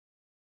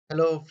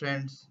Hello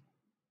friends,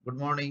 good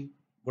morning,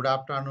 good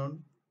afternoon,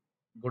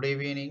 good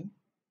evening,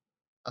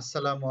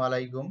 Assalamu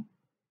alaikum.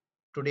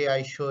 Today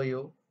I show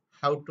you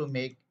how to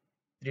make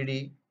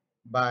 3D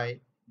by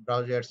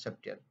Browzwear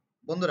software.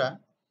 বন্ধুরা,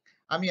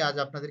 আমি আজ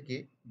আপনাদেরকে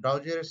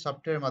ব্রাউজারের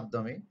সফটওয়্যারের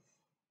মাধ্যমে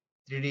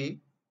 3D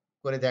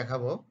করে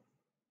দেখাবো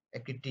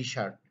একটি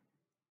টি-শার্ট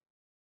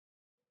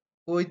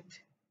উইথ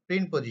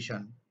প্রিন্ট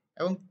পজিশন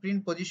এবং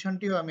প্রিন্ট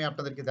পজিশনটিও আমি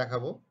আপনাদেরকে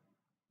দেখাবো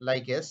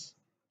লাইক এস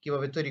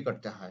কিভাবে তৈরি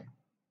করতে হয়।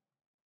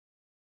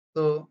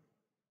 তো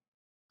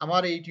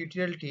আমার এই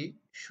টিউটোরিয়ালটি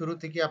শুরু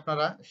থেকে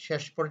আপনারা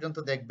শেষ পর্যন্ত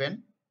দেখবেন,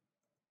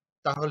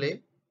 তাহলে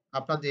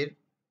আপনাদের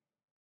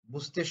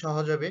বুঝতে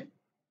সহজ হবে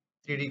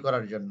 3D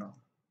করার জন্য।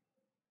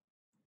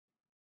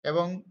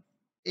 এবং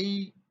এই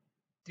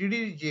 3D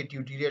যে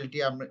টিউটোরিয়ালটি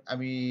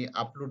আমি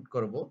আপলোড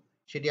করব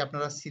সেটি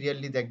আপনারা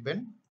সিরিয়ালি দেখবেন।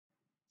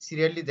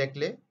 সিরিয়ালি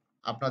দেখলে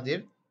আপনাদের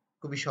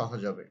খুবই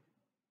সহজ হবে।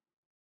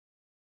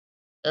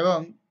 এবং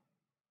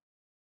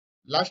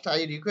last I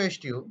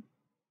request you,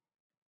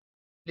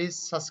 please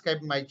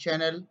subscribe my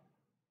channel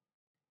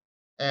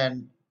and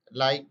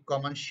like,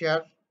 comment,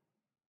 share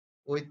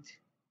with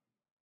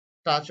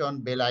touch on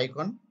bell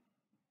icon.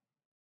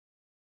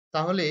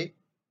 তাহলে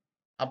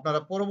আপনারা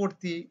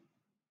পরবর্তী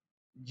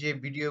যে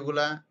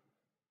ভিডিওগুলা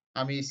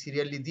আমি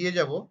সিরিয়ালি দিয়ে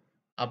যাব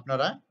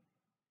আপনারা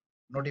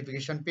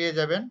নোটিফিকেশন পেয়ে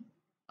যাবেন,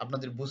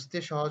 আপনাদের বুঝতে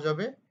সহজ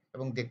হবে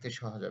এবং দেখতে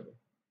সহজ হবে।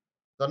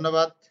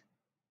 ধন্যবাদ।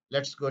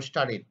 Let's go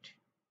start it.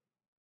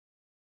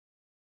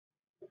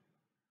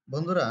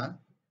 বন্ধুরা,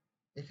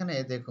 এখানে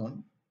দেখুন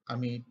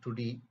আমি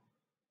 2D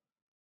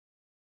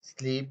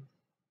স্লিভ,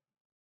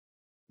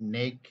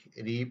 নেক,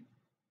 রিপ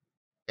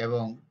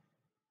এবং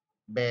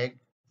ব্যাক,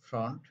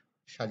 ফ্রন্ট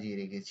সাজিয়ে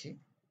রেখেছি।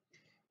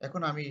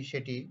 এখন আমি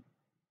সেটি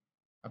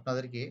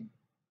আপনাদেরকে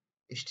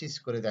স্টিচ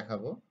করে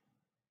দেখাবো।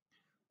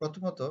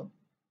 প্রথমত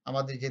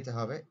আমাদের যেতে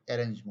হবে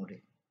অ্যারেঞ্জ মোডে।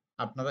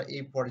 আপনারা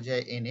এই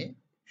পর্যায়ে এনে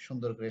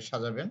সুন্দর করে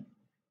সাজাবেন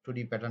 2D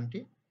প্যাটার্নটি,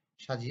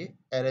 সাজিয়ে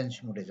অ্যারেঞ্জ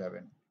মোডে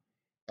যাবেন।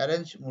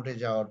 অ্যারেঞ্জ মোডে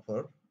যাওয়ার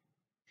পর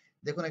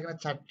দেখুন এখানে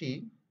 4টি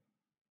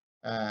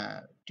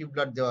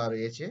টিউবলার দেওয়া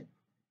রয়েছে।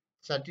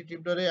 4টি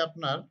টিউবলারে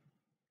আপনার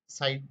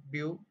side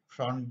view,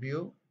 front view,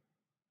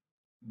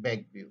 back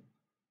view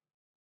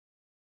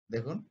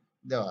দেখুন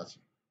দেওয়া আছে।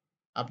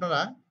 আপনারা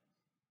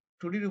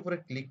 2Dর উপরে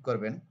ক্লিক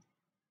করবেন।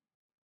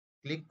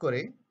 ক্লিক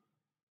করে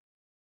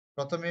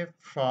প্রথমে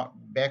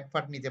ব্যাক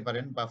পার্ট নিতে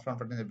পারেন বা ফ্রন্ট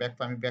পার্ট নিতে।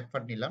 আমি ব্যাক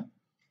পার্ট নিলাম।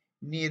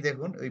 নিয়ে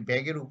দেখুন ওই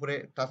ব্যাগের উপরে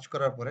টাচ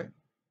করার পরে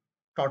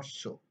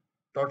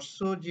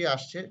টর্সো যে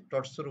আসছে,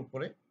 টর্সোর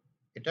উপরে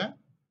এটা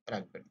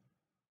রাখবেন।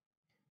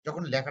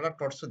 যখন লেখাটা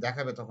টর্সো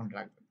দেখাবে তখন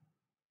রাখবেন।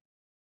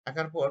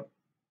 রাখার পর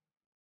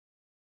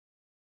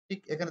ঠিক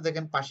এখানে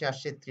দেখেন পাশে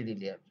আসছে 3D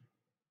লেয়ার।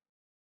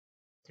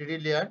 3D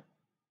লেয়ার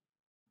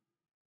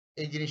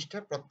এই জিনিসটা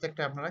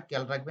প্রত্যেকটা আপনারা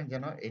খেয়াল রাখবেন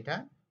যেন এটা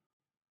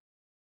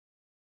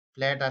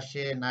ফ্ল্যাট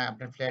আসে না,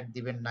 আপনি ফ্ল্যাট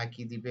দিবেন না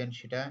কি দিবেন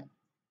সেটা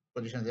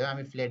পজিশন দেবেন।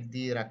 আমি ফ্ল্যাট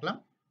দিয়ে রাখলাম।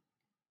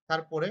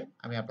 তারপরে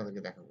আমি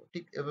আপনাদেরকে দেখাবো।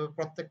 ঠিক এভাবে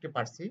প্রত্যেকটা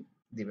পার্টসই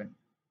দিবেন।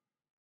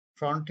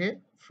 ফ্রন্টে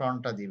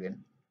ফ্রন্টটা দিবেন,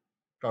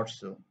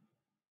 টর্সো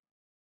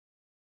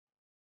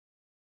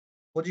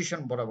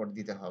পজিশন বরাবর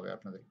দিতে হবে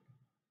আপনাদেরকে।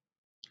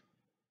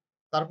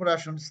 তারপরে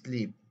আসুন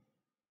স্লিভ।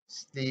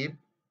 স্লিভ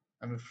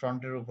আমি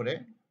ফ্রন্টের উপরে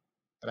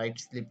রাইট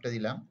স্লিভটা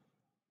দিলাম,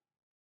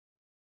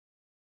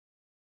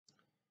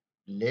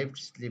 লেফট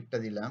স্লিভটা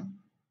দিলাম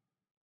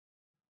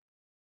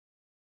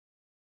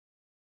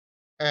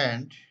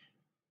অ্যান্ড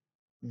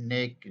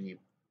নেক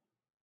রিপ।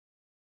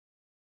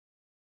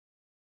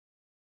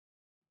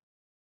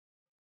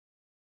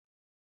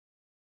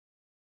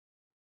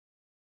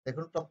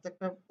 দেখুন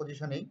প্রত্যেকটা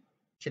পজিশনেই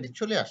সেটি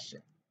চলে আসছে।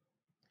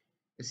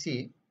 See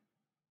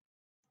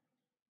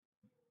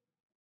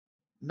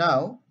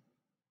now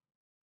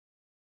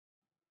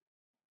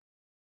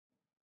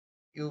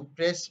you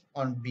press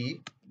on B,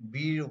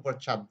 বির উপর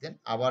চাপ দেন,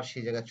 আবার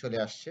সেই জায়গায় চলে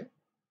আসছে।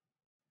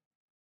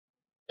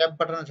 ট্যাপ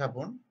বাটনে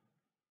চাপুন।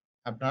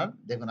 আপনার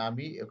দেখুন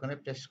আমি ওখানে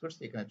প্রেস করছি,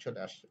 এখানে চলে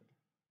আসছে।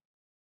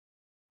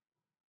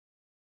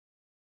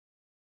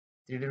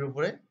 3Dর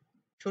উপরে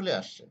চলে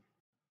আসছে।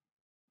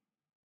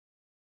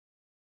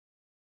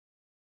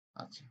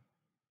 আচ্ছা,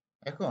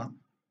 এখন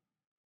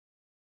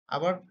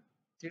আবার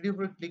 3Dর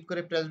উপরে ক্লিক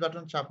করে প্রেস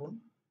বাটন চাপুন।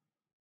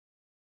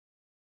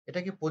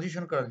 এটাকে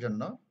পজিশন করার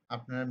জন্য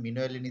আপনারা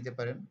ম্যানুয়ালি নিতে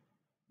পারেন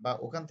বা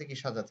ওখান থেকে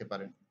সাজাতে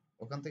পারেন।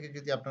 ওখান থেকে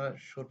যদি আপনারা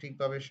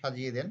সঠিকভাবে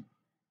সাজিয়ে দেন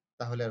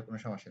তাহলে আর কোনো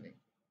সমস্যা নেই।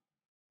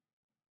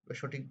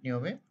 সঠিক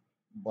নিয়মে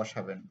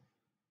বসাবেন।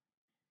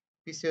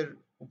 পিসের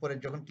উপরে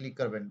যখন ক্লিক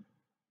করবেন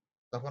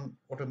তখন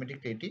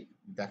অটোমেটিকলি এটি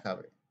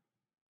দেখাবে।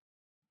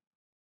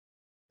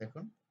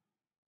 দেখুন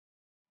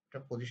এটা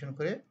পজিশন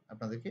করে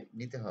আপনাদেরকে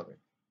নিতে হবে।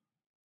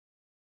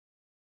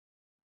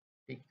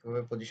 ঠিক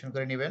এভাবে পজিশন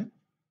করে নেবেন,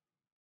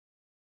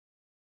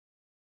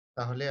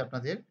 তাহলে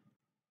আপনাদের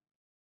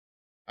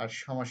আর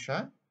সমস্যা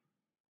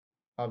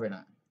হবে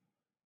না।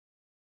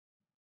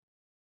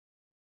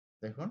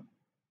 দেখুন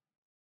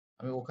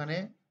আমি ওখানে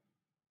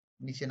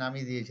নিচে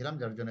নামিয়ে দিয়েছিলাম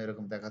যার জন্য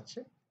এরকম দেখাচ্ছে।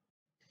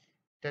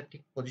 এটা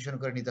ঠিক পজিশন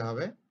করে নিতে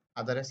হবে,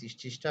 আদারওয়াইজ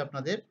স্টিচটা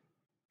আপনাদের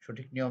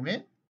সঠিক নিয়মে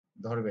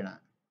ধরবে না।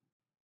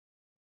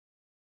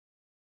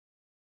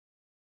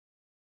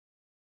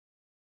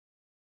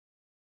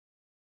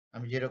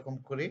 আমি যেরকম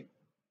করে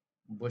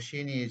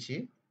বসিয়ে নিয়েছি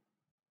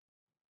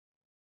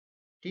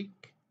ঠিক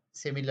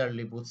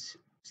সিমিলারলি বুথ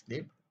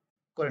স্লিপ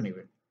করে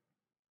নেবেন।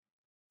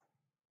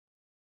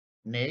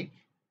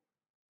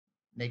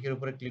 নেকের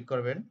উপরে ক্লিক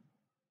করবেন,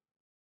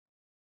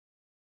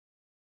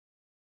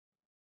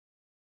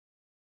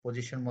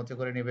 পজিশন মতো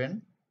করে নেবেন।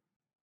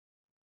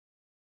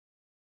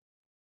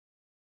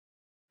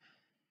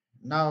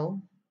 নাও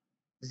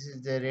this is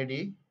the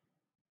ready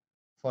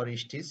for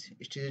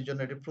স্টিচের জন্য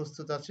এটি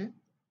প্রস্তুত আছে।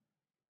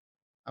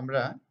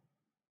 আমরা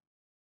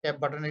ট্যাপ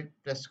বাটনে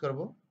প্রেস করব,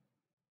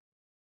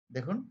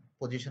 দেখুন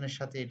পজিশনের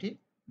সাথে এটি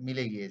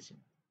মিলে গিয়েছে।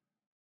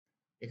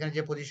 এখানে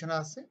যে পজিশনে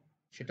আছে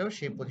সেটাও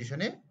সেই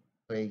পজিশনে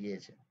হয়ে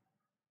গিয়েছে।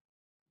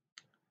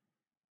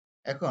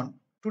 এখন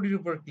টুডির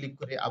উপর ক্লিক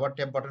করে আবার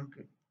ট্যাপ বাটন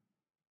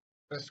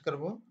প্রেস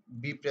করব,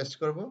 বি প্রেস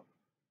করব,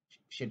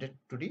 সেটা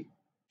টুডি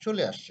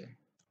চলে আসছে।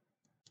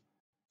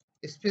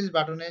 স্পেস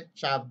বাটনে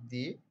চাপ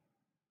দিয়ে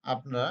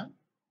আপনারা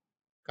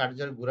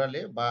কার্সার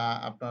ঘোরালে বা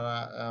আপনারা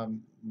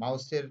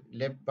মাউসের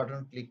লেফট বাটন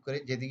ক্লিক করে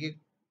যেদিকে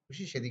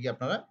খুশি সেদিকে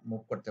আপনারা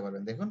মুভ করতে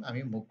পারবেন। দেখুন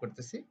আমি মুভ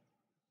করতেছি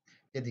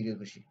যেদিকে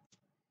খুশি।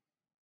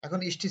 এখন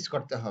স্টিচ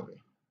করতে হবে।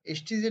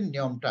 স্টিচের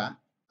নিয়মটা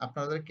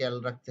আপনাদের খেয়াল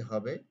রাখতে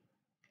হবে।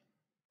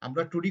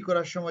 আমরা টুডি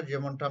করার সময়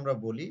যেমনটা আমরা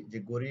বলি যে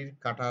ঘড়ির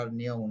কাঁটার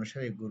নিয়ম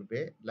অনুসারে ঘুরবে,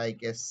 লাইক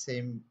এ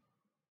সেম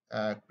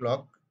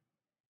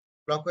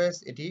ক্লকওয়াইজ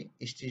এটি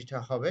স্টিচটা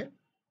হবে।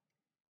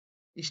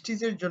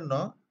 স্টিচের জন্য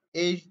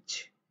এইচ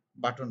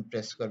বাটন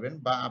প্রেস করবেন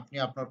বা আপনি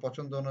আপনার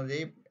পছন্দ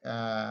অনুযায়ী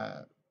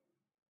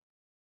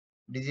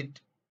ডিজিট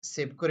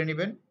সেভ করে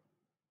নেবেন।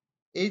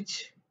 এইচ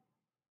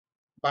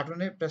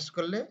বাটনে প্রেস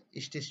করলে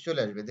স্টিচ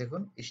চলে আসবে।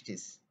 দেখুন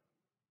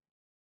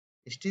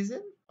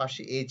স্টিচের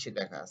পাশে এইচ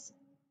লেখা আছে।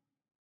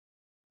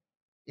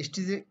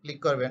 স্টিচে ক্লিক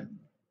করবেন।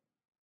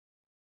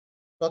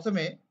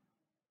 প্রথমে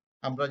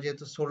আমরা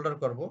যেহেতু শোল্ডার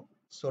করব,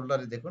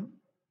 শোল্ডারে দেখুন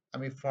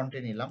আমি ফ্রন্টে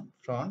নিলাম,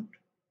 ফ্রন্ট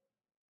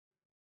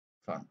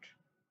ফ্রন্ট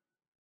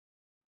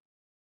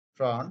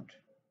ফ্রন্ট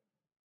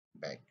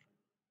ব্যাক।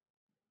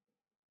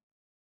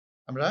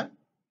 আমরা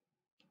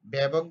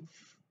ব্যাক এবং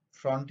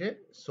ফ্রন্টে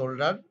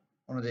শোল্ডার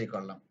অনুযায়ী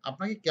করলাম।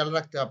 আপনাকে খেয়াল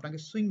রাখতে হবে, আপনাকে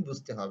সুইং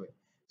বুঝতে হবে।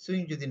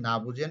 সুইং যদি না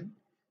বুঝেন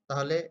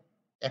তাহলে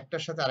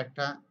একটার সাথে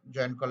আরেকটা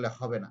জয়েন করলে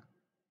হবে না।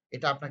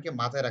 এটা আপনাকে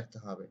মাথায় রাখতে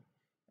হবে।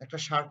 একটা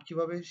শার্ট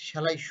কিভাবে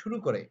সেলাই শুরু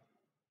করে,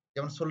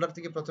 যেমন শোল্ডার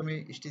থেকে প্রথমে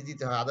স্টিচ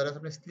দিতে হয়, আদারওয়াইজ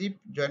আপনি স্লিপ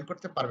জয়েন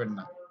করতে পারবেন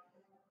না।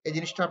 এই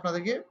জিনিসটা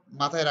আপনাদেরকে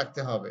মাথায়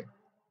রাখতে হবে।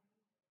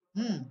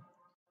 হুম,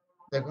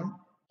 দেখুন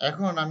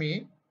এখন আমি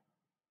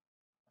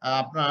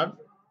আপনার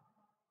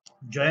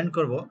জয়েন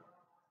করব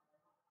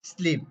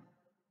স্লিপ।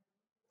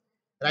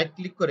 রাইট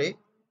ক্লিক করে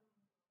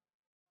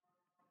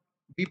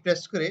বি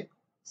প্রেস করে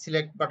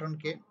সিলেক্ট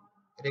বাটনকে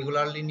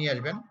রেগুলারলি নিয়ে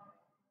আসবেন।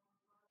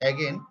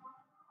 অ্যাগেন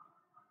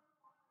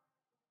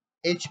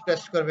এইচ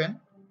প্রেস করবেন,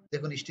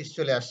 দেখুন স্টিচ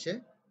চলে আসছে।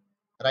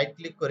 রাইট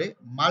ক্লিক করে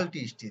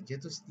মাল্টি স্টিচ,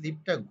 যেহেতু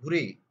স্লিপটা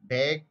ঘুরে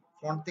ব্যাগ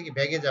ফ্রন্ট থেকে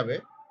ব্যাগে যাবে,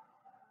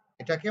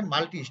 এটাকে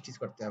মাল্টি স্টিচ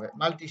করতে হবে।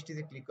 মাল্টি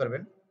স্টিচে ক্লিক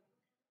করবেন,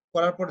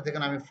 করার পর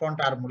দেখেন আমি ফ্রন্ট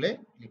আর্মহোলে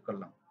ক্লিক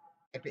করলাম,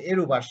 একটা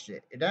এরূপ আসছে,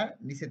 এটা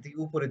নিচের থেকে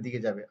উপরের দিকে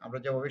যাবে আমরা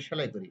যেভাবে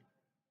সেলাই করি।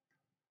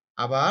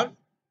 আবার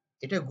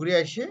এটা ঘুরে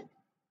এসে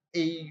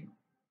এই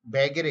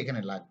ব্যাগের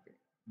এখানে লাগবে,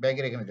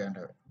 ব্যাগের এখানে জয়েন্ট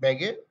হবে।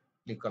 ব্যাগে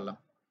ক্লিক করলাম,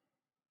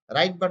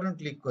 রাইট বাটন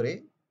ক্লিক করে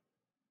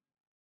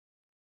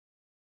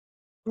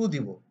টু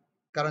দিব,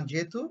 কারণ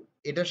যেহেতু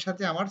এটার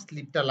সাথে আমার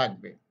স্লিপটা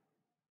লাগবে।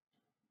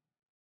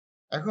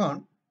 এখন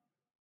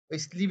ওই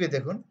স্লিপে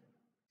দেখুন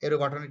এরো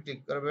বাটনে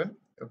ক্লিক করবেন,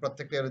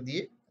 প্রত্যেকটা এরো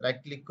দিয়ে রাইট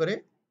ক্লিক করে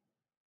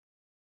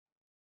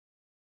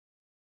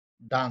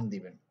ডান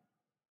দিবেন।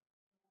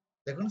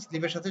 দেখুন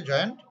স্লিপের সাথে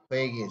জয়েন্ট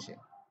হয়ে গিয়েছে।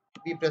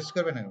 পি প্রেস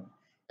করবেন। এখন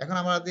এখন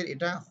আমাদের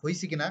এটা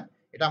হয়েছে কিনা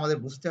এটা আমাদের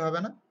বুঝতে হবে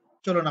না,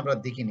 চলুন আমরা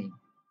দেখে নিই।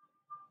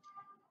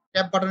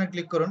 ট্যাপ বাটনে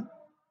ক্লিক করুন,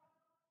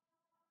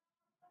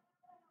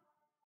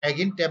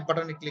 অ্যাগেন ট্যাপ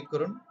বাটনে ক্লিক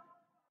করুন,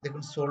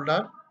 দেখুন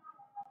শোল্ডার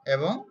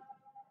এবং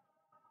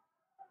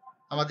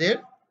আমাদের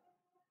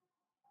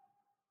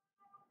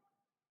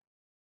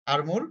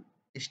আর্মহোল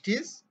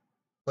স্টিচ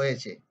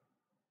হয়েছে।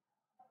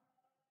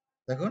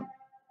 দেখুন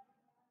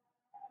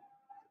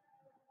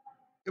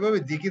এভাবে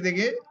দেখে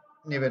দেখে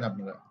নেবেন,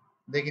 আপনারা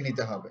দেখে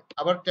নিতে হবে।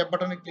 আবার ট্যাপ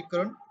বাটনে ক্লিক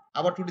করুন,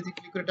 আবার টুডিতে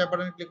ক্লিক করে ট্যাপ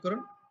বাটনে ক্লিক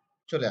করুন,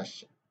 চলে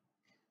আসছে।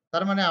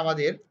 তার মানে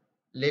আমাদের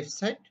লেফট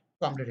সাইড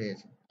কমপ্লিট হয়ে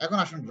গেছে। এখন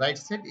আসুন রাইট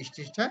সাইড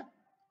স্টিচটা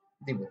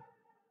দিব।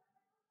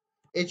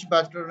 এইচ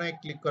বাটনে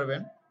ক্লিক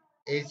করবেন,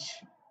 এইচ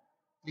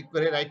ক্লিক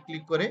করে রাইট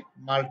ক্লিক করে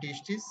মাল্টি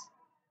স্টিচ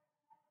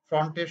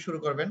ফ্রন্টে শুরু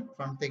করবেন,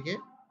 ফ্রন্ট থেকে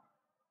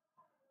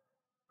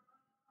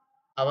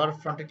আবার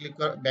ফ্রন্টে ক্লিক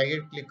করে ব্যাগে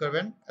ক্লিক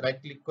করবেন, রাইট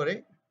ক্লিক করে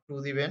টু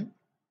দিবেন,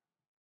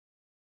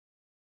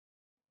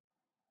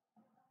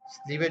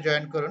 স্লিভে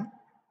জয়েন করুন,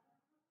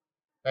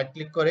 রাইট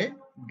ক্লিক করে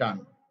ডান,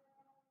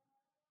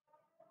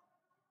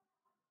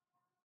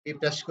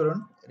 প্রেস করুন,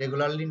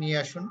 রেগুলারলি নিয়ে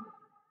আসুন।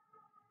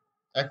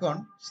 এখন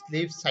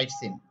sleeve side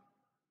scene,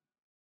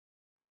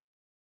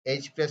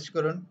 H press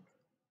করুন,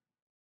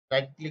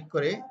 রাইট ক্লিক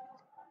করে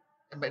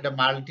এটা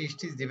মাল্টি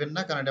স্টিচ দিবেন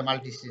না, কারণ এটা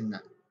মাল্টি স্টিচ না।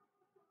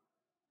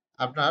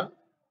 আপনার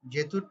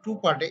যেহেতু 2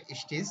 পার্টে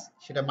স্টিচ,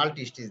 সেটা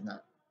মাল্টি স্টিচ না।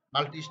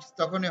 মাল্টি স্টিচ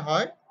তখনই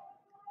হয়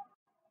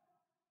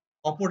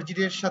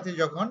অপোজিটের সাথে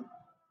যখন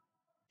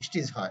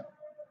স্টিচ হয়।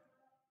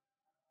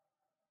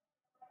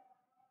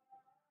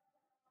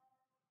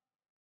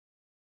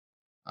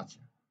 আচ্ছা,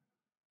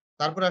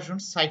 তারপরে আসুন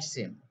সাইড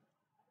সেম।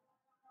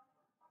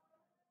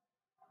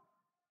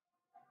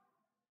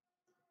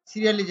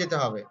 সিরিয়ালি যেতে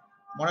হবে।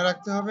 মনে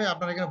রাখতে হবে,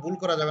 আপনার এখানে ভুল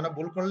করা যাবে না।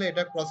 ভুল করলে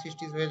এটা ক্রস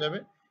স্টিচ হয়ে যাবে,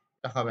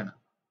 এটা হবে না।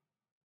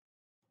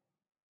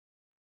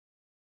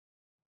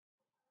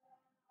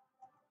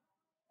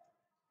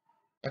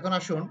 এখন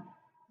আসুন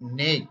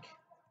নেক।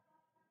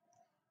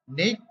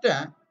 নেকটা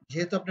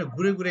যেহেতু আপনার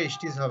ঘুরে ঘুরে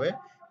স্টিচ হবে,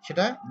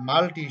 সেটা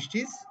মাল্টি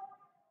স্টিচ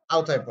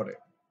আওতায় পড়ে।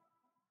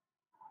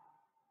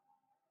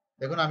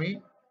 দেখুন আমি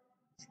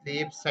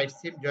স্লিপ সাইড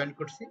স্লিপ জয়েন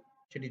করছি,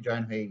 সেটি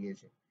জয়েন হয়ে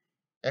গিয়েছে।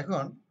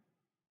 এখন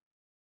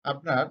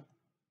আপনার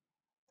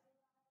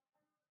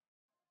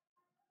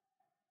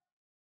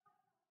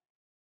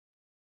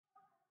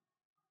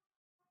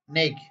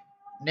নেক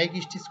নেক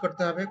স্টিচ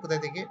করতে হবে।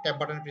 কোথায় থেকে? ট্যাব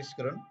বাটন প্রেস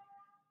করুন।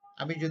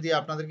 আমি যদি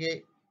আপনাদেরকে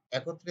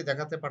একত্রে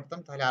দেখাতে পারতাম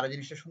তাহলে আরো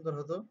জিনিসটা সুন্দর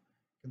হতো,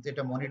 কিন্তু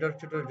এটা মনিটর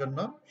ছোটোর জন্য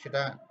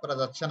সেটা করা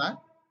যাচ্ছে না।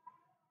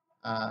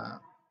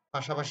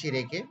 পাশাপাশি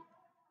রেখে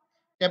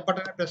ট্যাব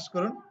বাটনে প্রেস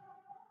করুন,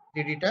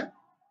 3Dটা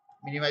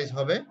মিনিমাইজ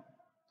হবে।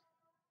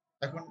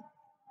 এখন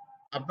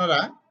আপনারা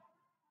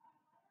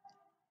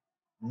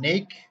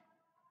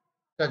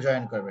নেকটা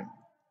জয়েন করবেন।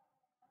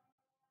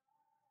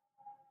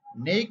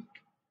 নেক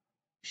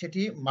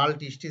সেটি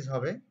মাল্টি স্টিচ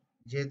হবে,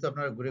 যেহেতু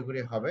আপনারা ঘুরে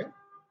ঘুরে হবে।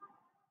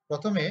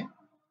 প্রথমে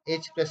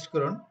এইচ প্রেস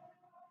করুন,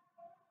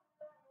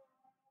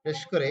 প্রেস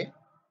করে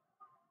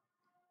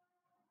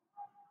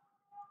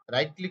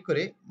রাইট ক্লিক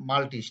করে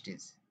মাল্টি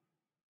স্টিচ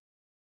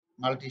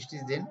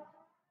দেন।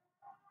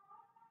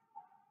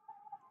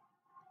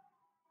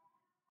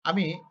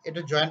 আমি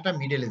এটা জয়েন্টটা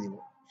মিডলে দিব।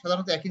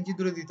 সাধারণত 1 ইঞ্চি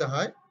দূরে দিতে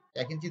হয়,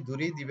 1 ইঞ্চি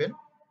দূরেই দিবেন।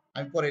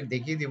 আমি পরে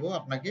দেখিয়ে দিব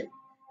আপনাকে।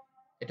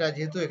 এটা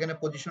যেহেতু এখানে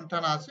পজিশন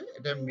টানা আছে,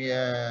 এটা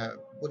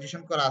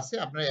পজিশন করা আছে,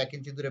 আপনারা 1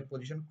 ইঞ্চি দূরে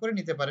পজিশন করে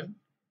নিতে পারেন,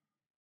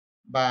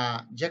 বা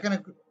যেখানে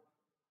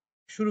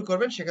শুরু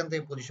করবেন সেখান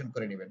থেকে পজিশন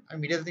করে নেবেন। আমি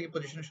মিডল থেকে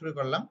পজিশন শুরু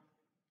করলাম।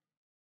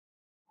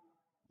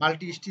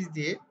 মাল্টি স্টিচ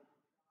দিয়ে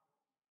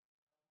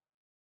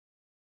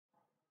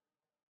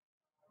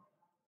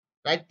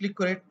রাইট ক্লিক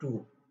করে 2,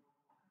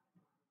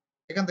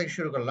 এখান থেকে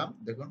শুরু করলাম।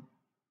 দেখুন,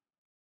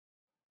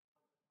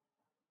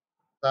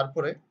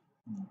 তারপরে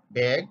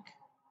ব্যাগ,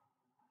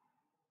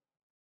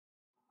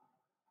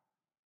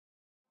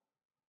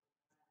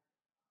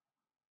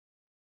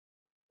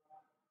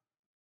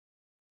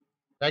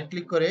 রাইট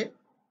ক্লিক করে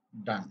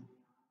ডান।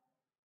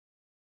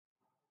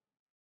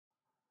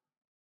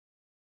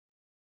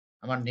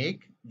 আমার নেক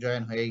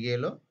জয়েন হয়ে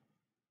গেল।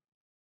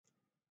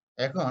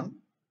 এখন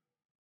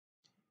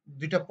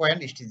 2টা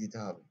পয়েন্ট স্টিচ দিতে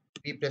হবে।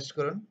 পি প্রেস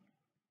করুন,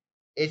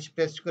 এইচ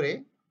প্রেস করে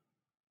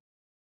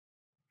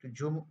একটু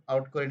জুম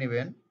আউট করে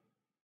নেবেন,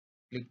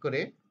 ক্লিক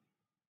করে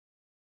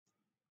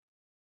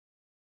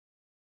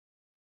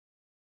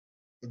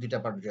এই 2টা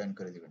পার্ট জয়েন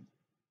করে দিবেন।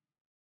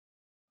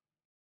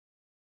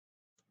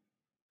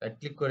 রাইট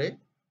ক্লিক করে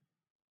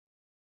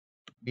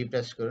বি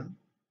প্রেস করুন,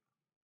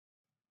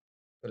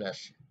 চলে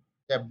আসছে।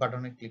 ট্যাব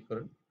বাটনে ক্লিক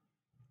করুন,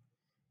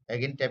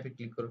 এগেইন ট্যাবে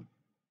ক্লিক করুন।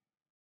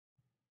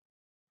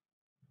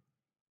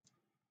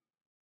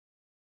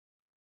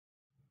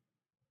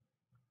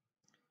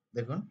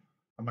 দেখুন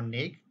আমার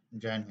নেক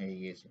জয়েন হয়ে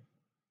গিয়েছে।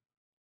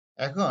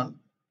 এখন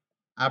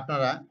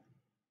আপনারা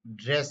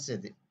ড্রেসে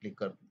ক্লিক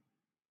করবেন।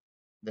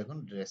 দেখুন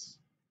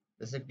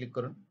ড্রেসে ক্লিক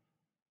করুন।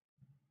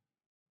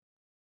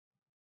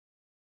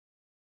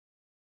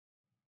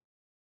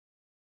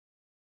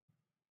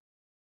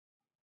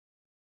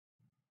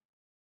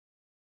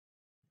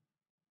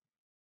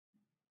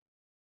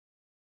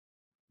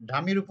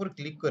 ডামির উপর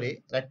ক্লিক করে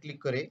রাইট ক্লিক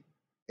করে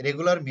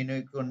রেগুলার মেনু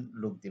আইকন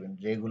লুক দিবেন,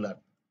 রেগুলার।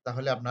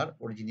 তাহলে আপনার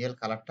অরিজিনাল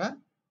কালারটা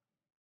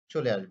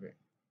চলে আসবে।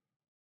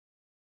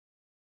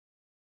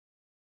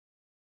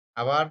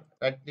 আবার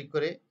রাইট ক্লিক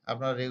করে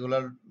আপনার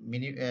রেগুলার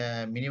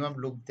মিনিমাম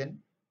লুক দেন,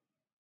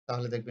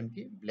 তাহলে দেখবেন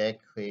কি ব্ল্যাক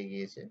হয়ে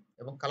গিয়েছে।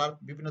 এবং কালার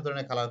বিভিন্ন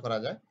ধরনের কালার করা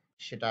যায়,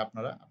 সেটা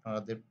আপনারা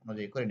আপনাদের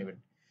অনুযায়ী করে নেবেন।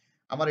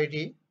 আমার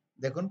এটি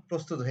দেখুন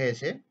প্রস্তুত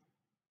হয়েছে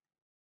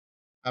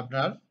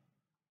আপনার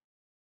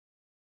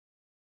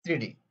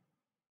 3D।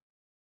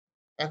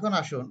 এখন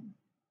আসুন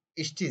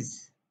স্টিচ,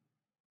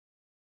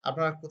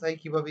 আপনারা কোথায়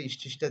কিভাবে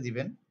স্টিচটা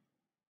দিবেন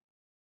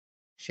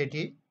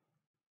সেটি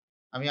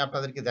আমি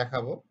আপনাদেরকে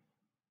দেখাবো।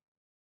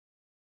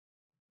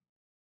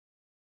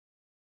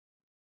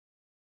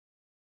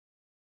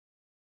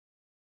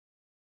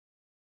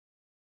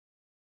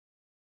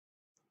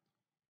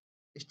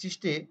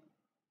 স্টিচটি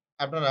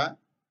আপনারা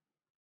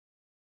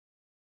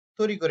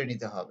তৈরি করে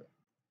নিতে হবে।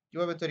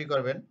 কিভাবে তৈরি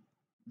করবেন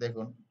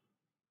দেখুন,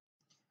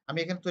 আমি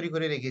এখানে তৈরি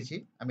করে রেখেছি।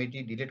 আমি এটি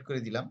ডিলিট করে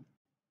দিলাম,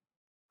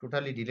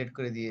 টোটালি ডিলিট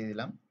করে দিয়ে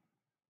দিলাম।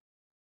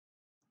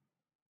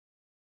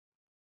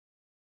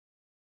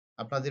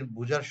 আপনাদের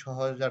বোঝার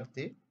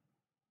সহজার্থে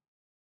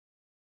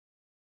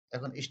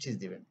এখন স্টিচ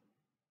দিবেন।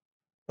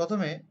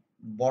 প্রথমে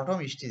বটম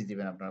স্টিচ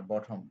দিবেন আপনার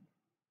বটম।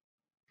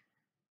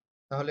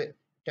 তাহলে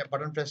ট্যাব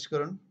বাটন প্রেস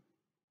করুন।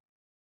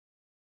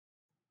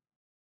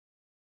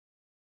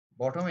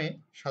 বটমে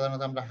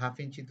সাধারণত আমরা 1/2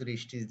 ইঞ্চি দূরে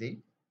স্টিচ দিই।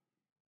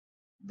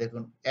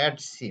 দেখুন অ্যাড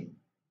সিম,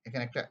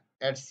 এখানে একটা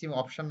অ্যাড সিম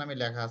অপশন নামে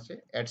লেখা আছে,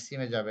 অ্যাড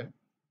সিমে যাবেন।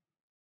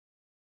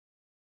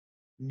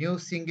 New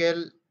single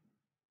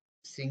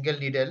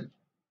needle,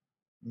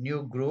 new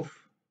group,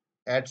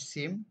 add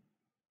সিম,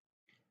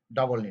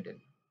 ডবল নিডেল।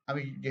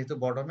 আমি যেহেতু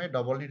বটমে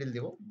ডবল নিডেল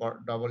দিব,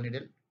 ডবল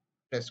নিডেল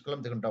প্রেস করলাম,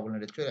 দেখুন ডবল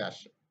নিডেল চলে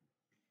আসছে।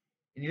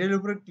 নিডেলের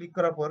উপরে ক্লিক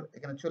করার পর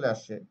এখানে চলে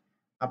আসছে।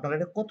 আপনারা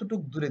এটা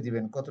কতটুক দূরে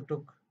দিবেন,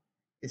 কতটুক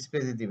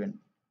স্পেসে দিবেন।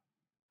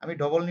 আমি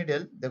ডবল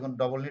নিডেল, দেখুন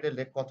ডবল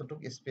নিডেলে কতটুক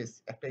স্পেস,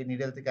 একটা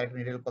নিডেল থেকে আরেকটা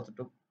নিডেল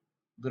কতটুক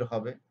দূর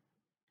হবে।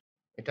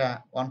 এটা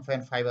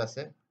 1.5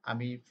 আছে,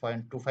 আমি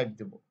 0.25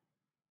 দেব।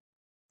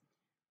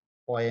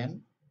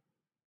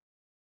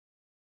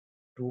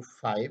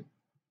 0.25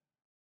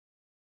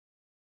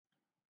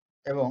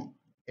 এবং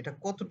এটা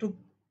কতটুক,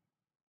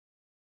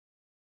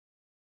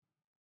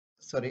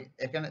 সরি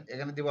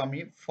এখানে দিব আমি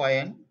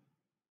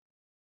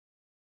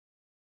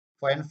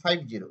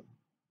 0.50,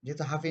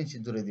 যেহেতু 1/2 ইঞ্চি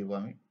দূরে দিব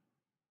আমি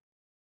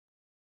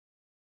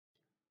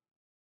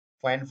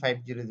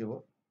 0.50 দিব।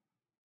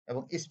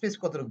 এবং স্পেস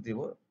কতটুক দিব,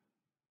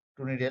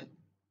 টু নিডেল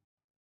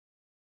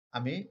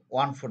আমি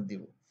 1/4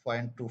 দিব,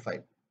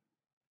 0.25।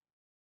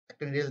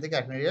 একটা নিডেল থেকে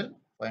একটা নিডেল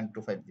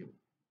 0.25 দিব,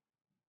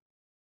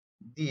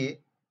 দিয়ে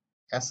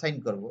অ্যাসাইন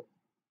করব।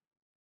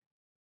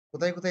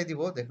 কোথায় কোথায়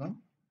দিব দেখুন,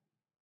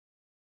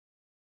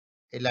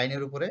 এই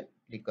লাইনের উপরে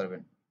ক্লিক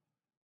করবেন,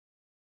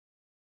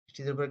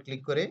 স্টিচের উপরে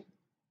ক্লিক করে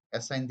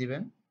অ্যাসাইন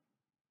দিবেন,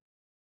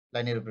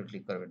 লাইনের উপরে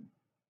ক্লিক করবেন,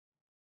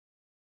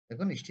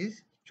 দেখুন স্টিচ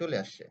চলে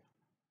আসছে।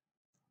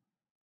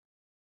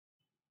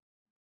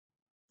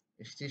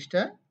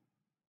 স্টিচটা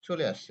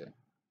চলে আসছে।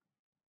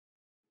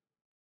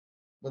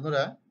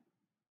 বন্ধুরা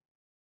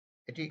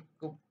এটি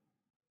খুব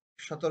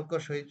সতর্ক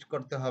সহিত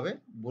করতে হবে,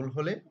 ভুল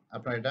হলে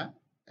আপনার এটা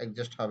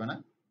অ্যাডজাস্ট হবে না।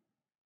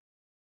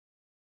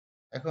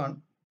 এখন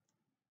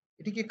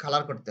এটিকে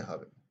কালার করতে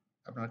হবে।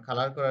 আপনার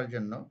কালার করার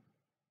জন্য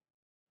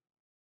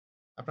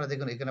আপনারা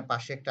দেখুন এখানে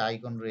পাশে একটা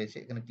আইকন রয়েছে,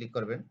 এখানে ক্লিক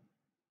করবেন,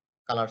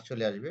 কালার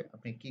চলে আসবে।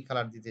 আপনি কি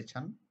কালার দিতে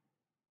চান,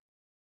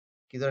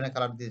 কি ধরনের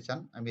কালার দিতে চান,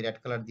 আমি রেড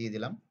কালার দিয়ে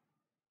দিলাম।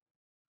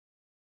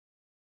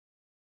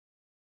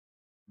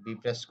 বি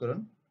প্রেস করুন,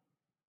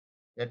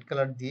 রেড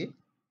কালার দিয়ে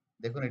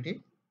দেখুন এটি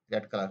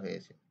রেড কালার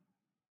হয়েছে।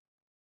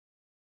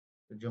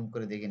 জুম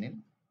করে দেখে নিন।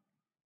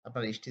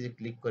 আপনার স্টিচে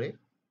ক্লিক করে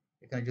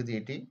এখানে যদি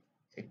এটি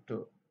একটু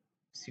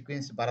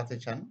সিকোয়েন্স বাড়াতে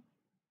চান,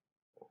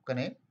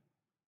 ওখানে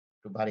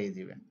একটু বাড়িয়ে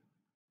দিবেন।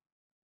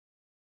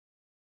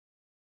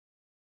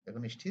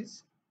 দেখুন স্টিচ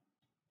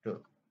একটু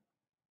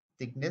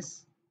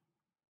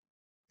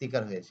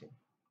থিকার হয়েছে।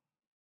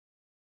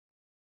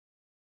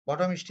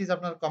 বটম স্টিচ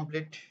আপনার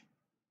কমপ্লিট।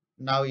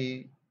 নাও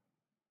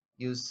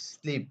ইউজ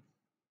স্লিভ।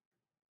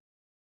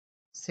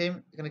 সেম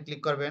এখানে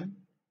ক্লিক করবেন,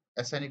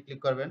 অ্যাসাইনে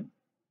ক্লিক করবেন,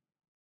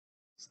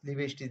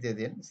 স্লিভে স্টিচ দিয়ে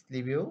দেন।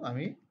 স্লিভেও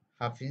আমি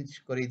 1/2 ইঞ্চ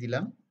করেই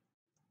দিলাম,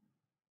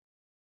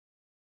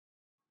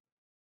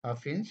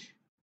 1/2 ইঞ্চ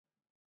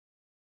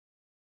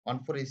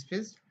 1/4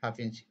 স্পেস 1/2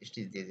 ইঞ্চ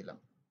স্টিচ দিয়ে দিলাম।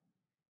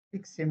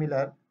 ঠিক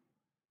সিমিলার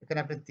এখানে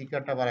আপনি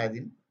থিকারটা বাড়ায়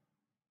দিন।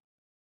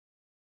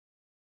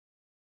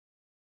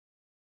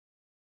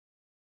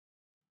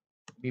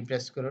 বি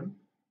প্রেস করুন,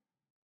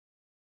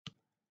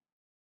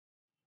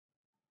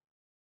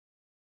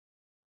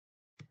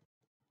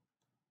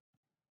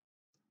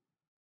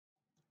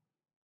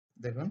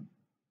 দেখুন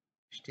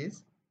স্টিচ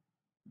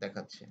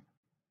দেখাচ্ছে।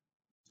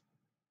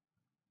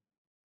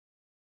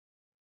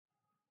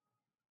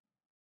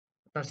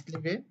 আপনার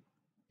স্লিভে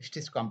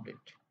স্টিচ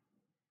কমপ্লিট।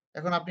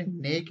 এখন আপনি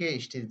নেকে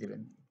স্টিচ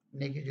দিবেন।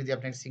 নেকে যদি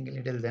আপনি সিঙ্গেল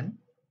নিডেল দেন,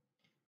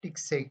 ঠিক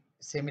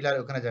সিমিলার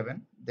ওখানে যাবেন,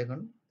 দেখুন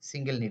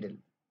সিঙ্গেল নিডেল।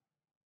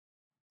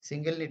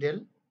 সিঙ্গেল নিডেল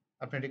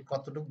আপনি এটি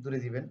কতটুকু দূরে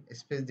দিবেন,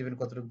 স্পেস দিবেন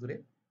কতটুকু দূরে,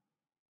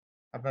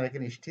 আপনার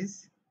এখানে স্টিচ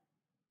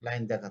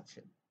লাইন দেখাচ্ছে।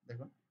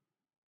 দেখুন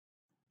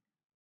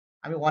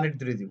আমি 1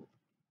 দূরে দিব,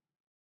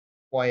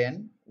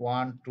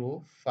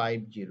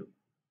 0.1250,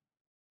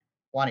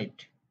 1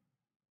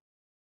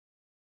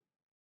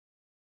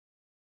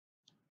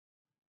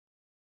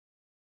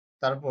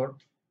 তারপর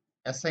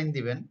অ্যাসাইন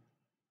দিবেন।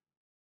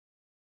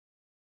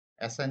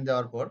 অ্যাসাইন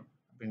দেওয়ার পর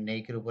আপনি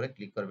নেকের উপরে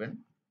ক্লিক করবেন,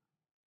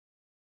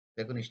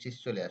 দেখুন স্টিচ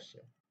চলে আসছে।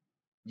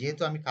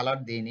 যেহেতু আমি কালার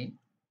দিইনি,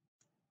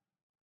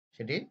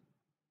 সেটি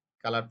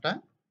কালারটা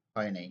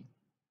হয় নাই।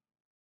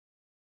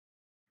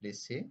 প্লিজ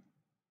সি,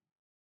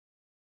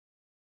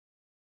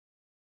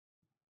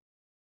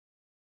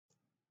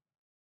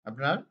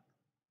 আপনার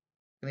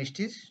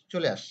স্টিচ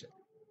চলে আসছে,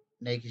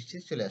 নেক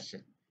স্টিচ চলে আসছে।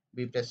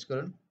 বি প্রেস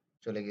করুন,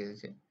 চলে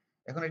গিয়েছে।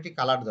 এখন এটি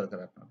কালার দরকার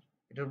আপনার।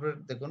 এটার উপরে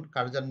দেখুন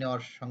কার্সার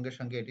নেওয়ার সঙ্গে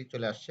সঙ্গে এটি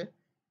চলে আসছে।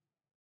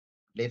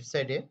 লেফট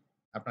সাইডে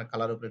আপনার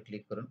কালার উপরে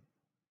ক্লিক করুন,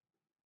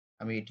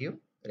 আমি এটিও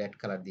রেড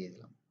কালার দিয়ে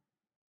দিলাম।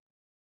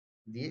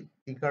 দিয়ে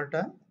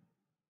স্টিকারটা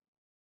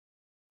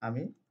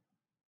আমি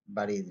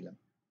বাড়িয়ে দিলাম,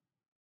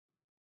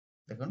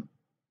 দেখুন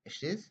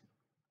স্টিচ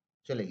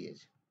চলে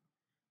গিয়েছে।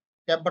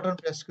 ট্যাব বাটন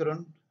প্রেস করুন,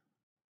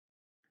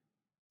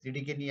 3D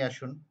কে নিয়ে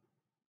আসুন,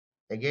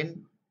 এগেইন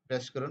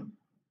প্রেস করুন,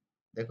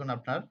 দেখুন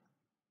আপনার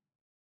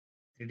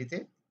 3D তে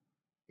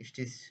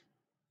স্টিচ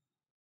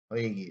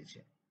হয়ে গিয়েছে।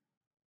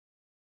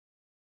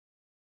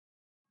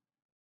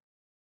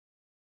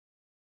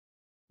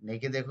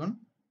 নেকে দেখুন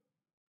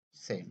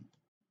সেম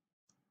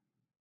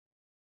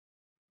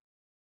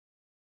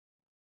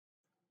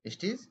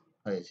স্টিচ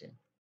হয়েছে।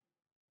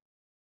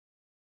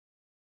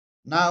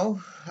 Now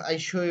I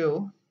show you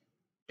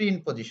print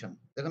position.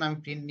 দেখুন আমি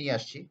প্রিন্ট নিয়ে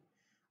আসছি।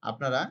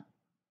 আপনারা,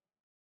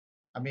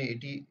 আমি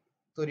এটি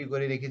তৈরি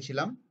করে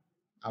রেখেছিলাম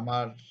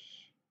আমার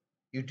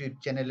ইউটিউব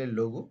চ্যানেলের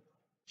লোগো।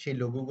 সেই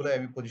লোগোগুলো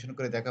আমি পজিশন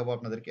করে দেখাবো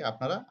আপনাদেরকে।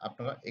 আপনারা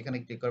আপনারা এখানে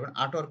ক্লিক করবেন,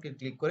 আর্টওয়ার্কে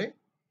ক্লিক করে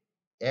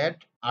অ্যাড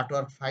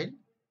আর্টওয়ার্ক ফাইল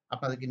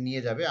আপনাদেরকে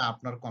নিয়ে যাবে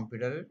আপনার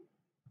কম্পিউটারের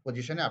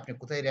পজিশনে। আপনি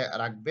কোথায়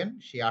রাখবেন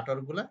সেই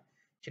আর্টওয়ার্কগুলা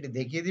সেটি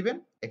দেখিয়ে দিবেন,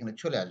 এখানে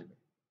চলে আসবে।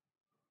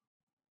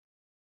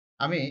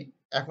 আমি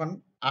এখন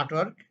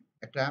আর্টওয়ার্ক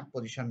একটা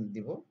পজিশন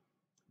দিব।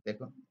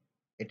 দেখুন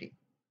এটি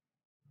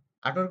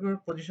আর্টওয়ার্কের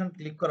পজিশন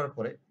ক্লিক করার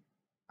পরে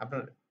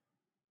আপনার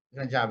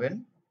এখানে যাবেন,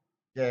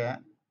 যে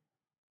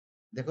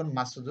দেখুন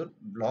মাসুদুর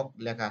ব্লগ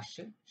লেখা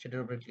আসছে,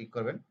 সেটার উপরে ক্লিক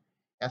করবেন,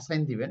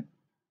 অ্যাসাইন দিবেন।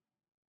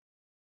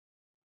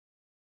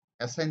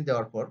 অ্যাসাইন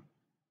দেওয়ার পর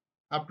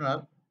আপনার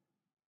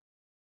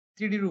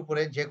 3Dর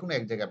উপরে যে কোনো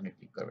এক জায়গায় আপনি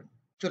ক্লিক করবেন,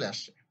 চলে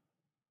আসছে।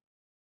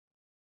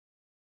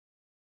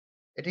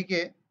 এটিকে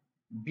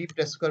বি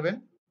প্রেস করবেন,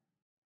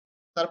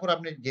 তারপর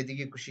আপনি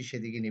যেদিকে খুশি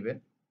সেদিকে নিবেন।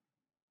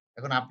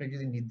 এখন আপনি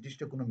যদি নির্দিষ্ট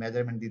কোনো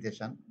মেজারমেন্ট দিতে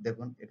চান,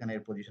 দেখুন এখানে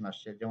এর পজিশন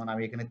আসছে, যেমন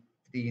আমি এখানে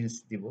 3 ইঞ্চ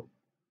দিব,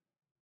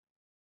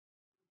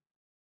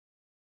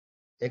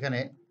 এখানে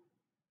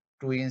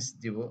 2 ইঞ্চ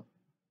দিব,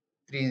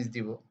 3 ইঞ্চ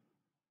দিব,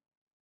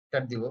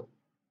 4 দিব।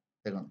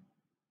 দেখুন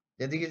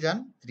যেদিকে যান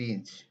 3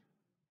 ইঞ্চ।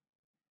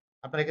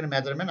 আপনারা এখানে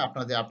মেজারমেন্ট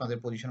আপনাদের আপনাদের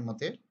পজিশন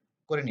মতে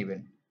করে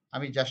নেবেন।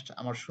 আমি জাস্ট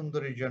আমার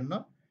সুন্দরের জন্য,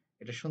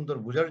 এটা সুন্দর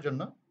বোঝার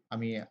জন্য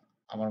আমি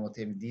আমার মতে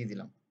আমি দিয়ে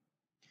দিলাম।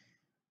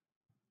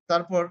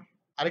 তারপর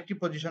আরেকটি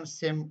পজিশন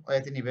সেম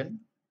ওয়েতে নেবেন,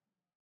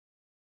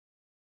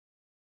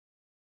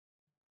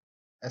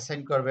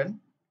 অ্যাসাইন করবেন,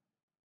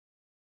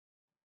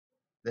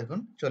 দেখুন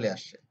চলে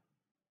আসছে।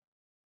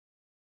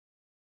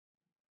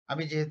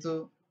 আমি যেহেতু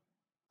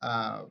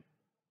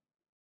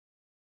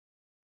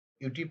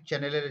ইউটিউব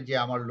চ্যানেলের যে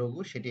আমার লোগো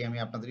সেটি আমি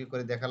আপনাদেরকে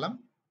করে দেখালাম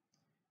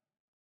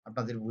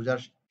আপনাদের বোঝার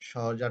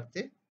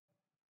সহজার্থে।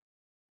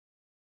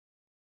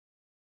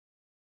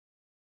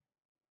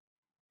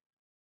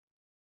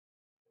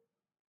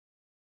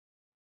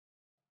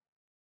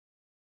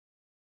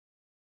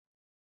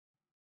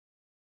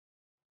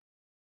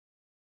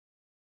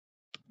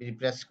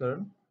 প্রেস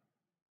করুন,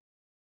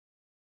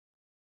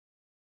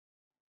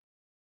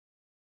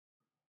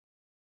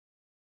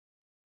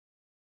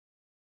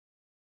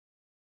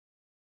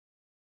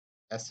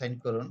 অ্যাসাইন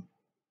করুন,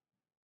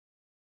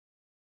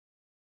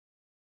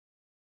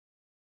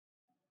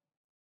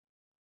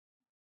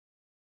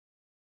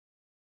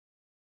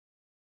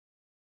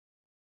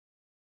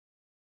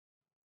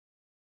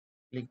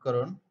 ক্লিক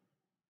করুন,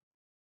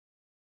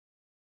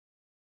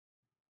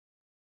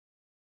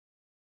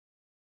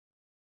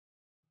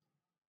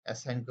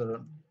 অ্যাসাইন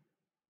করুন,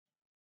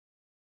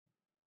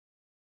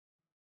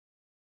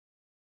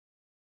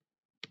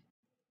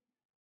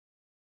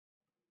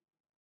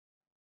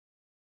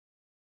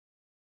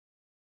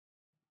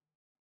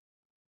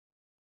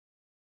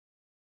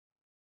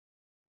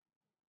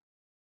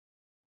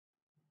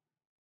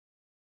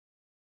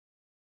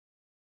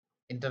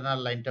 ইন্টারনাল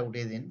লাইনটা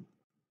উঠিয়ে দিন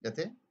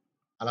যাতে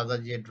আলাদা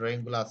যে ড্রয়িং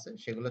গুলো আছে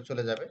সেগুলো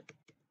চলে যাবে।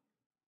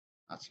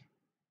 আচ্ছা,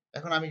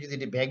 এখন আমি যদি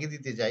এটি ব্যাগে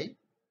দিতে যাই,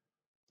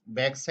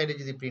 ব্যাক সাইডে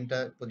যদি প্রিন্টটা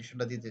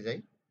পজিশনটা দিতে যাই,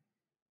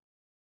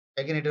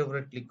 এখানে এটার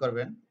উপরে ক্লিক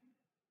করবেন,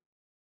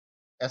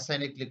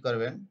 অ্যাসাইনে ক্লিক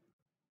করবেন,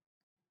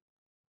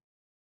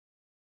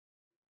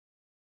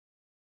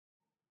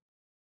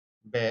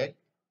 ব্যাক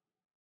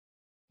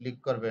ক্লিক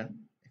করবেন,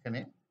 এখানে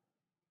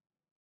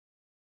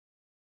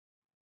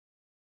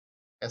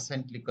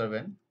অ্যাসাইন ক্লিক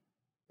করবেন,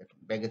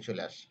 ব্যাগে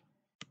চলে আসে।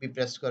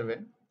 প্রেস করবেন।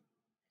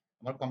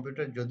 আমার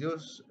কম্পিউটার যদিও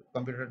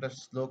কম্পিউটারটা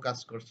স্লো কাজ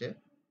করছে,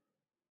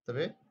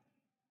 তবে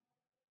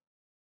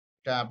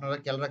এটা আপনারা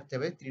খেয়াল রাখতে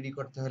হবে। 3D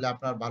করতে হলে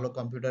আপনার ভালো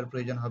কম্পিউটার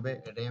প্রয়োজন হবে,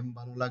 র্যাম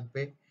ভালো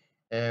লাগবে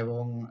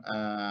এবং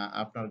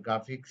আপনার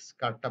গ্রাফিক্স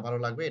কার্ডটা ভালো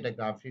লাগবে। এটা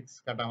গ্রাফিক্স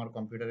কার্ড আমার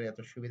কম্পিউটারে এত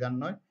সুবিধার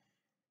নয়,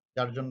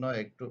 যার জন্য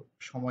একটু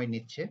সময়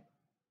নিচ্ছে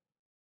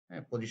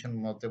হ্যাঁ পজিশন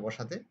মতে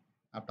বসাতে।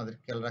 আপনাদের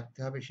খেয়াল রাখতে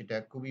হবে, সেটা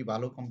খুবই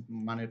ভালো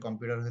মানের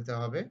কম্পিউটার হতে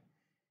হবে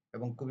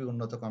এবং খুবই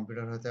উন্নত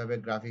কম্পিউটার হতে হবে।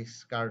 গ্রাফিক্স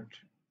কার্ড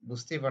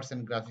বুঝতেই পারছেন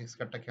গ্রাফিক্স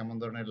কার্ডটা কেমন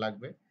ধরনের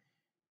লাগবে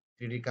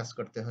 3D কাজ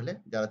করতে হলে।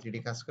 যারা 3D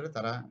কাজ করে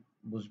তারা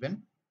বুঝবেন।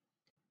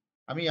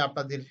 আমি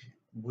আপনাদের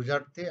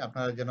বুঝার্থে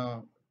আপনারা যেন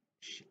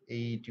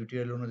এই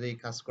টিউটোরিয়াল অনুযায়ী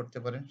কাজ করতে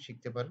পারেন,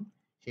 শিখতে পারেন,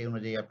 সেই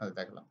অনুযায়ী আপনাদের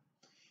দেখালাম।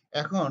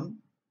 এখন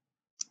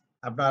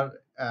আপনার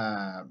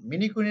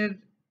মিনিকুইনের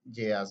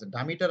যে আছে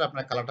ডামিটার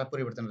আপনার কালারটা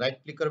পরিবর্তন, রাইট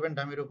ক্লিক করবেন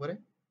ডামির উপরে,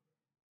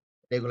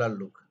 রেগুলার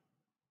লুক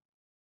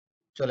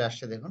চলে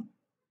আসছে। দেখুন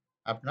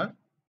আপনার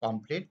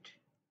কমপ্লিট,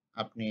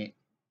 আপনি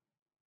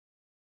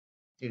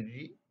 3D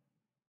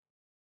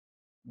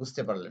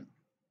বুঝতে পারলেন।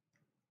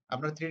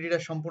 আপনার 3D টা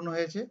সম্পূর্ণ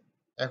হয়েছে।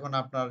 এখন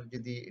আপনার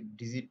যদি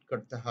ডিজিট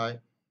করতে হয়,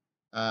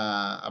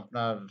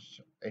 আপনার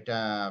এটা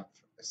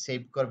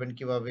সেভ করবেন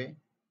কিভাবে?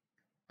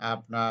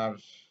 আপনার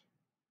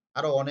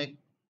আরো অনেক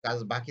কাজ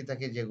বাকি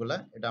থাকে যেগুলা,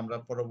 এটা আমরা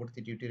পরবর্তী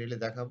টিউটোরিয়ালে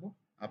দেখাবো।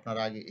 আপনার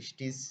আগে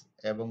স্টিচ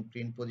এবং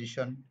প্রিন্ট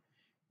পজিশন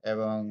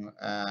এবং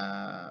আ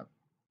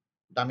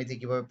ডামিতে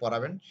কিভাবে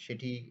পড়াবেন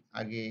সেটি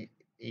আগে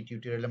এই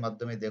টিউটোরিয়ালের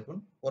মাধ্যমে দেখুন।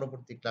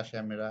 পরবর্তী ক্লাসে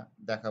আমরা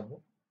দেখাবো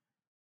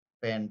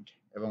প্যান্ট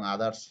এবং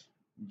আদার্স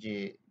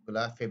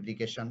যেগুলা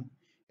ফেব্রিকেশন,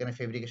 এখানে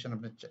ফেব্রিকেশন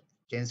আপনি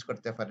চেঞ্জ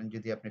করতে পারেন।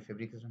 যদি আপনি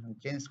ফেব্রিকেশন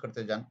চেঞ্জ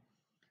করতে যান,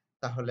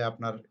 তাহলে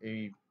আপনার এই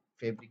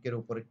ফেব্রিকের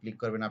উপরে ক্লিক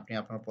করবেন। আপনি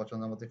আপনার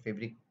পছন্দ মতো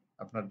ফেব্রিক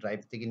আপনার ড্রাইভ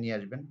থেকে নিয়ে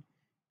আসবেন।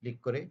 ক্লিক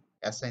করে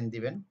অ্যাসাইন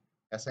দিবেন।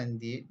 অ্যাসাইন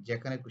দিয়ে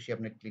যেখানে খুশি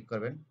আপনি ক্লিক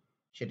করবেন,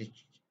 সেটি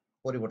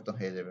পরিবর্তন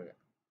হয়ে যাবে।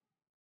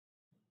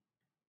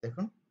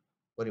 দেখুন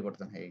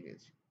পরিবর্তন হয়ে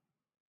গেছে।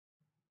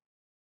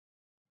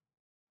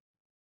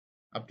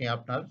 আপনি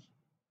আপনার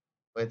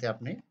ওয়েতে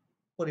আপনি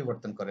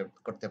পরিবর্তন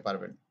করতে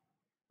পারবেন।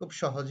 খুব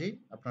সহজেই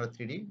আপনারা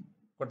 3D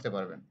করতে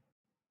পারবেন।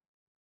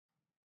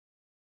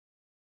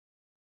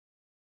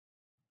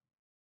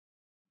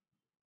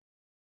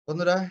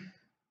 বন্ধুরা,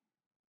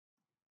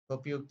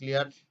 hope you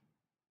clear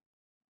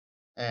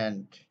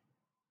and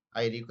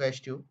I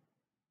request you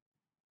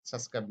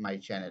subscribe my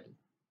channel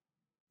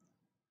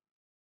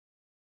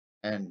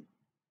and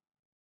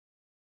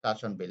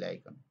touch on bell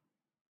icon.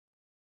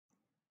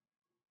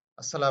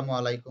 আসসালামু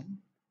আলাইকুম।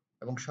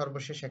 এবং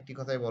সর্বশেষ একটি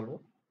কথাই বলবো,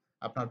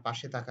 আপনার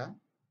পাশে থাকা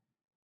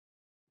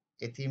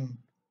এতিম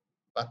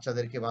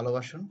বাচ্চাদেরকে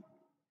ভালোবাসুন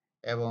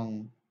এবং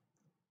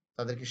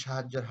তাদেরকে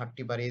সাহায্যের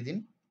হাতটি বাড়িয়ে দিন।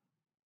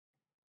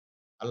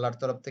 আল্লাহর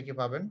তরফ থেকে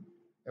পাবেন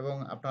এবং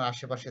আপনার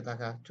আশেপাশে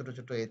থাকা ছোট,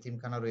 ছোট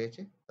এতিমখানা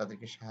রয়েছে,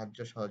 তাদেরকে সাহায্য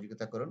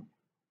সহযোগিতা করুন।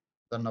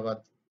 ধন্যবাদ।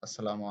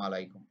 আসসালামু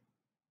আলাইকুম।